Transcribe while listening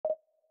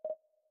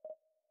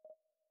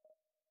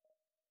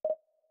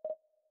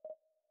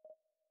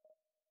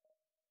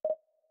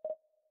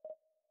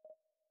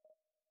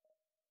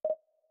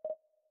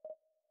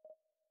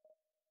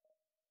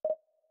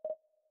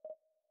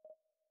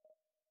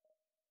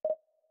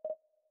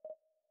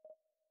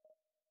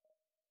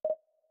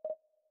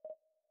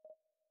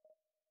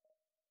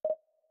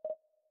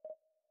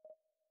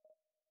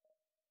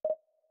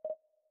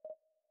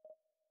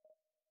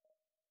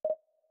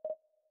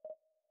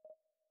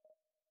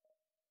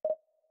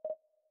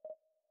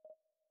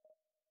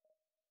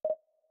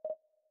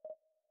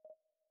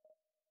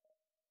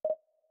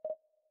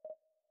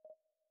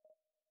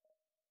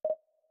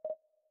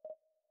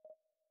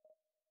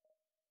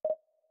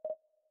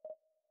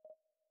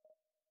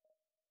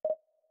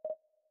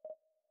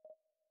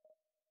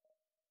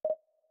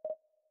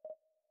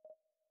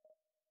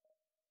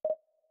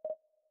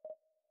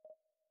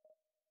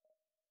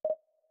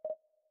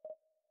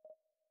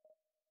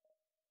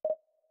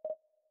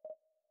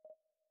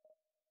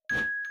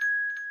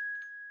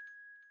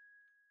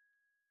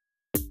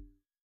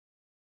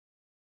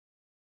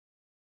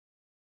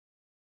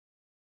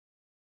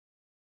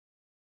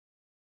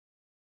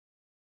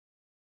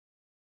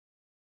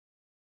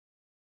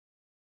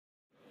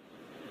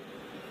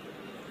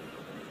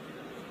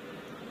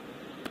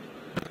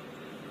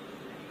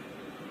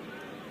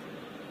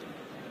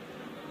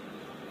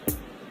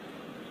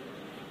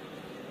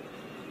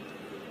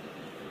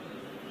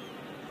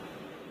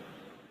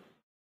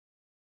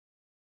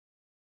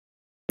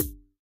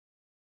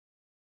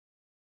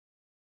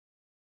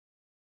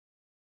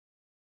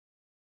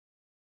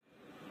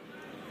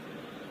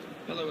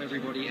Hello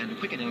everybody, and a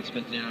quick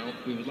announcement now.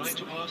 We would like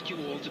to ask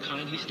you all to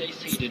kindly stay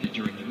seated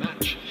during the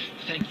match.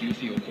 Thank you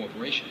for your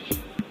cooperation.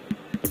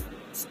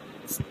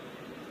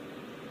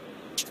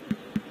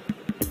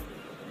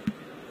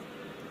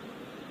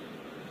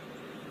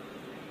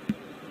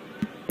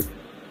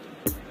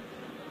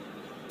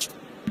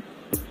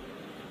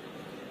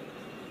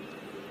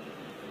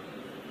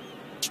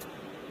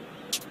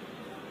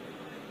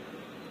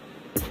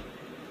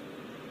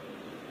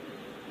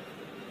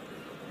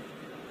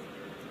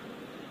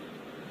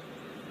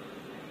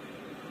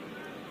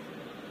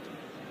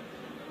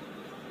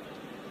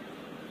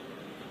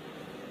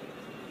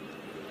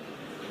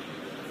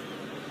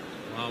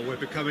 Well, we're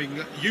becoming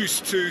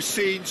used to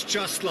scenes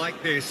just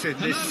like this in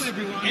this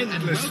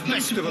endless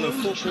festival of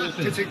football,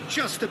 pitting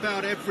just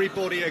about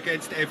everybody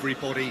against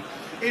everybody.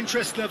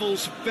 Interest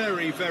levels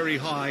very, very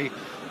high.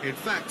 In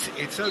fact,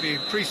 it's only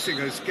increasing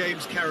as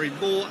games carry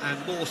more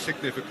and more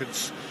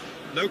significance.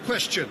 No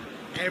question,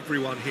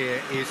 everyone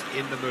here is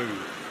in the mood.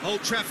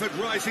 Old Trafford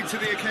rising to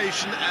the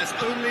occasion as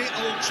only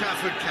Old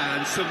Trafford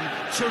can. Some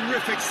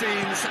terrific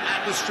scenes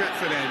at the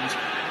Stretford end.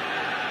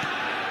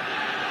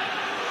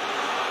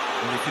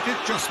 Well, if you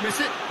did just miss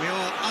it, we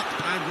are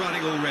up and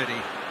running already.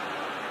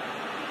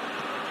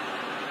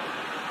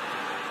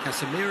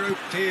 Casemiro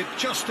did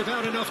just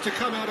about enough to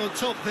come out on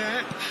top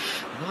there.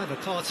 Neither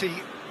party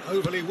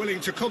overly willing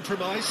to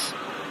compromise.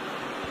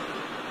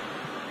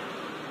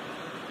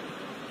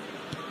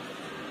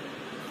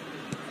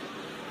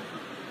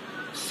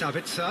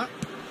 Savitzer,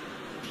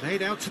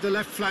 played out to the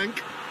left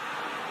flank.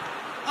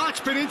 Ah, it's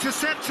been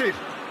intercepted.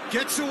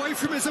 Gets away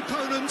from his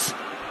opponents.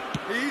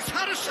 He's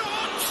had a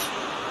shot!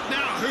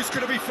 Now, who's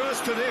going to be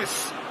first to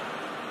this?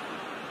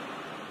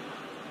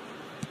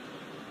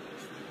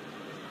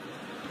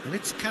 And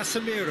it's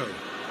Casemiro.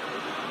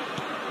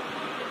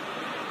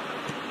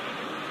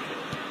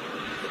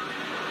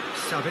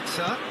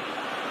 Savitzer.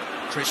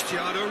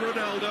 Cristiano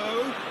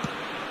Ronaldo.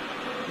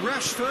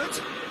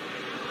 Rashford.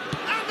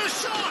 And the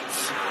shot!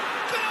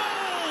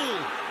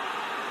 Goal!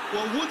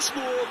 Well, once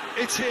more,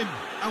 it's him.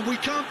 And we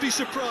can't be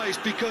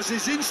surprised because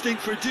his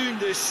instinct for doing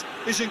this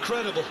is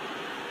incredible.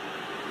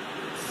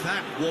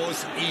 That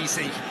was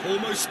easy,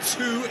 almost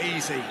too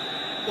easy.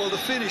 Well, the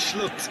finish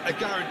looked a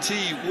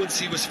guarantee once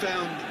he was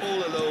found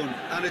all alone,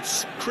 and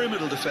it's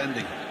criminal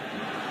defending.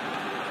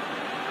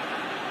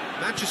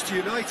 Manchester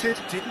United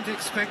didn't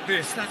expect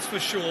this, that's for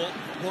sure.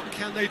 What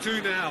can they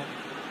do now?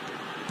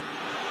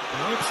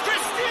 Oh, it's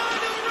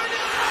Cristiano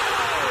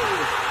Ronaldo!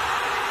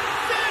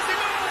 There's a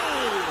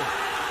goal!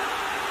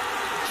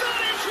 That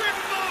is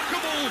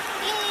remarkable!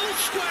 All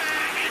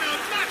square in a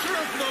matter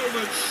of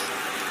moments.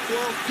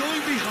 Well,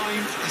 going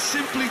behind has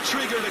simply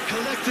triggered a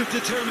collective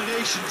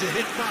determination to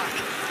hit back,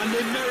 and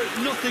they merit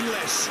nothing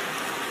less.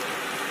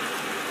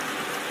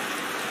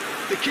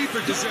 The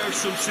keeper deserves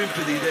some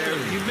sympathy there.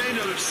 He may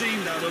not have seen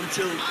that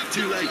until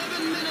too late.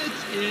 11 minutes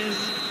is...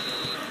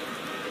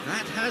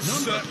 That has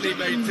certainly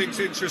made things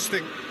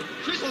interesting.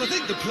 Well, I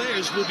think the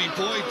players will be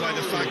buoyed by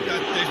the fact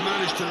that they've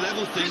managed to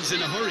level things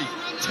in a hurry.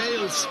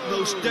 Tails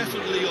most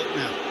definitely up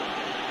now.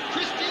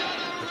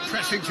 The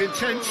pressing's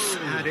intense,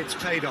 and it's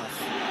paid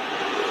off.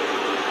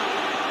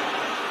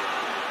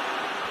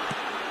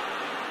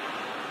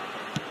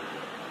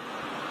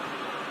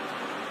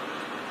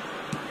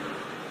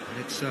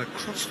 It's a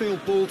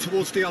crossfield ball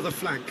towards the other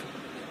flank.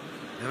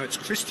 Now it's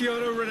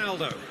Cristiano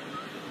Ronaldo.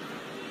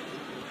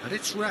 And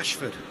it's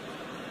Rashford.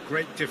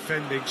 Great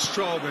defending,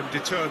 strong and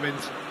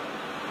determined.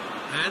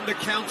 And the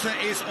counter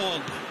is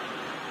on.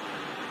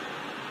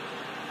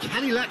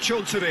 Can he latch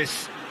on to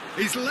this?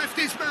 He's left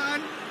his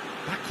man.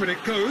 Backward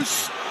it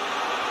goes.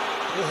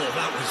 Oh,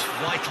 that was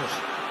vital.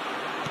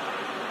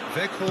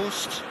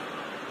 Weghorst.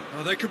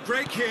 Oh, they could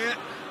break here.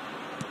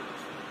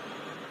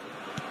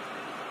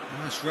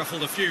 That's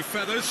ruffled a few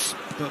feathers,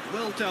 but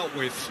well dealt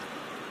with.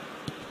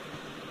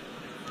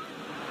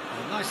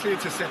 Oh, nicely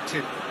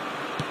intercepted.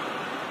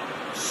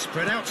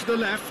 Spread out to the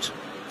left,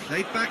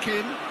 played back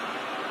in.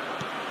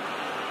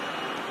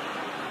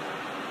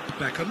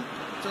 Beckham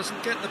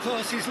doesn't get the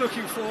pass he's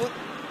looking for.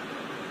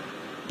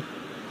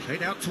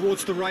 Played out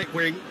towards the right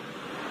wing.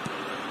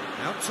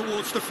 Out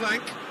towards the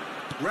flank.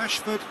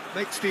 Rashford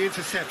makes the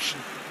interception.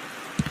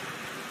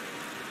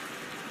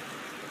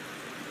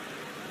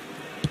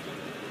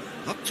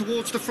 Up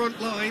towards the front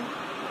line.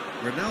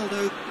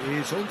 Ronaldo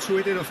is onto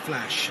it in a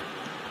flash.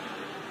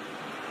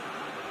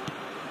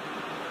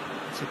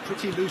 It's a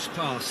pretty loose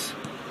pass.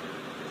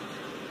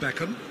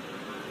 Beckham.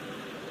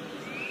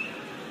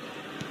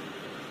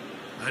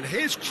 And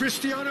here's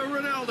Cristiano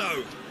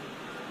Ronaldo.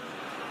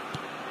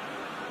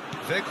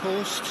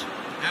 Weghorst.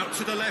 Out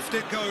to the left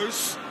it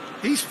goes.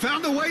 He's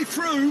found a way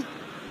through.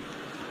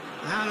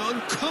 An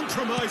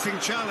uncompromising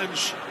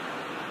challenge.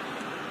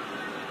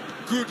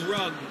 Good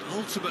run,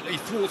 ultimately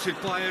thwarted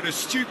by an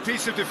astute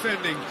piece of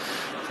defending.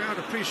 Crowd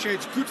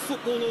appreciates good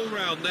football all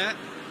round there.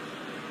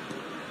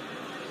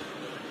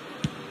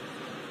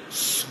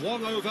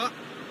 Swung over.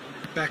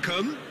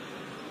 Beckham.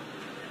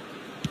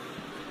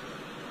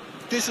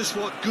 This is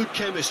what good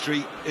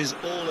chemistry is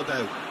all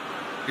about.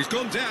 He's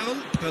gone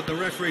down, but the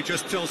referee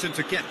just tells him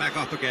to get back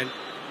up again.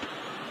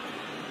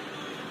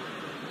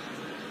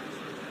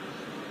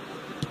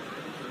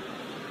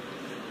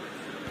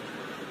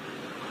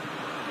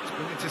 It's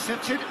been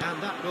intercepted,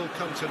 and that will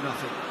come to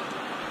nothing.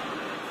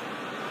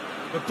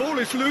 The ball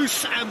is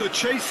loose, and the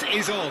chase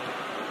is on.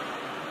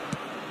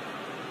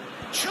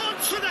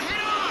 Chance for the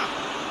header!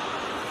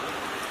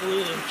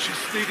 Oh,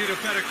 just needed a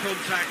better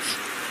contact.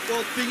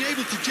 Well, being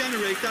able to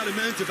generate that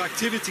amount of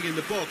activity in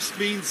the box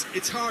means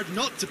it's hard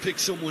not to pick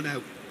someone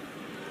out.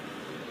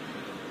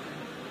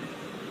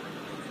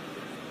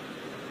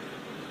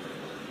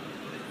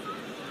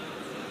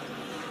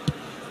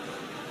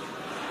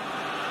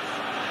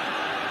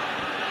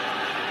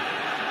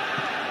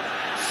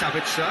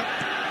 Sabitzer.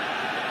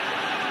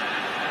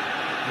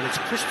 And it's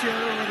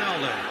Cristiano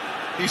Ronaldo.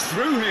 He's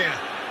through here.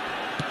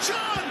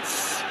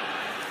 Chance!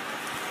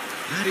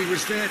 And he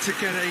was there to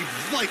get a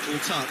vital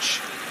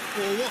touch.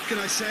 Well, what can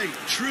I say?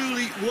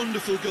 Truly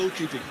wonderful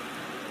goalkeeping.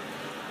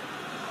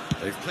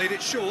 They've played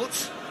it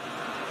short.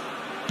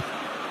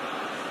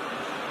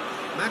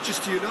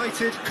 Manchester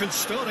United can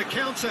start a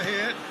counter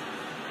here.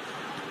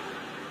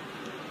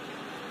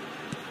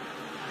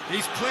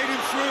 He's played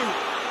him through.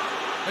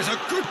 There's a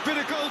good bit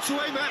of goal to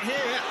aim at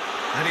here.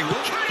 And he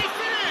will. Can he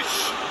finish?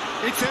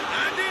 It's an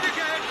and in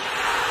again.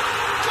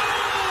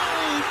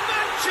 Goal!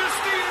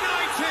 Manchester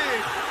United!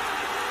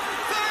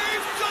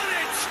 They've done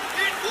it!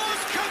 It was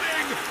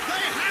coming!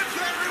 They have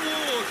their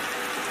reward!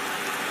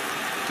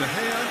 De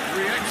Gea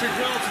reacted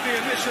well to the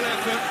initial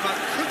effort, but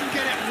couldn't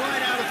get it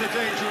right out of the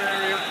danger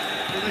area.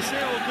 Well, they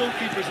say all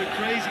goalkeepers are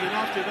crazy, and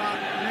after that,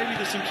 maybe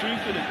there's some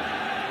truth in it.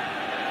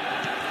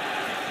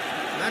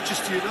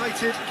 Manchester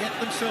United get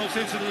themselves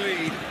into the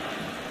lead.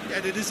 Yeah,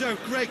 they deserve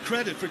great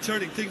credit for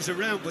turning things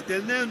around, but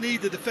they'll now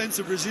need the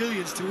defensive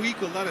resilience to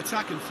equal that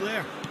attacking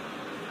flair.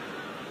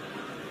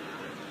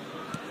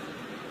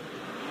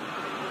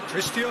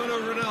 Cristiano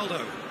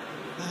Ronaldo.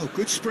 Oh,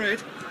 good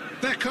spread.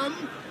 Beckham.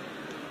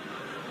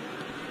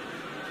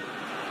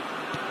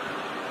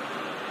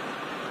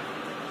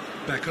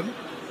 Beckham.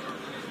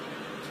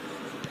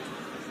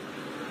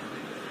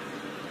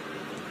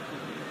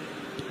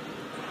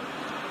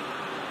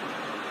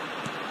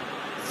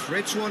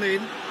 Threads one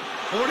in.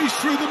 Oh, he's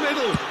through the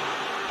middle.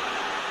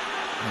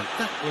 And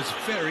that was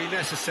very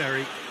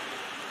necessary.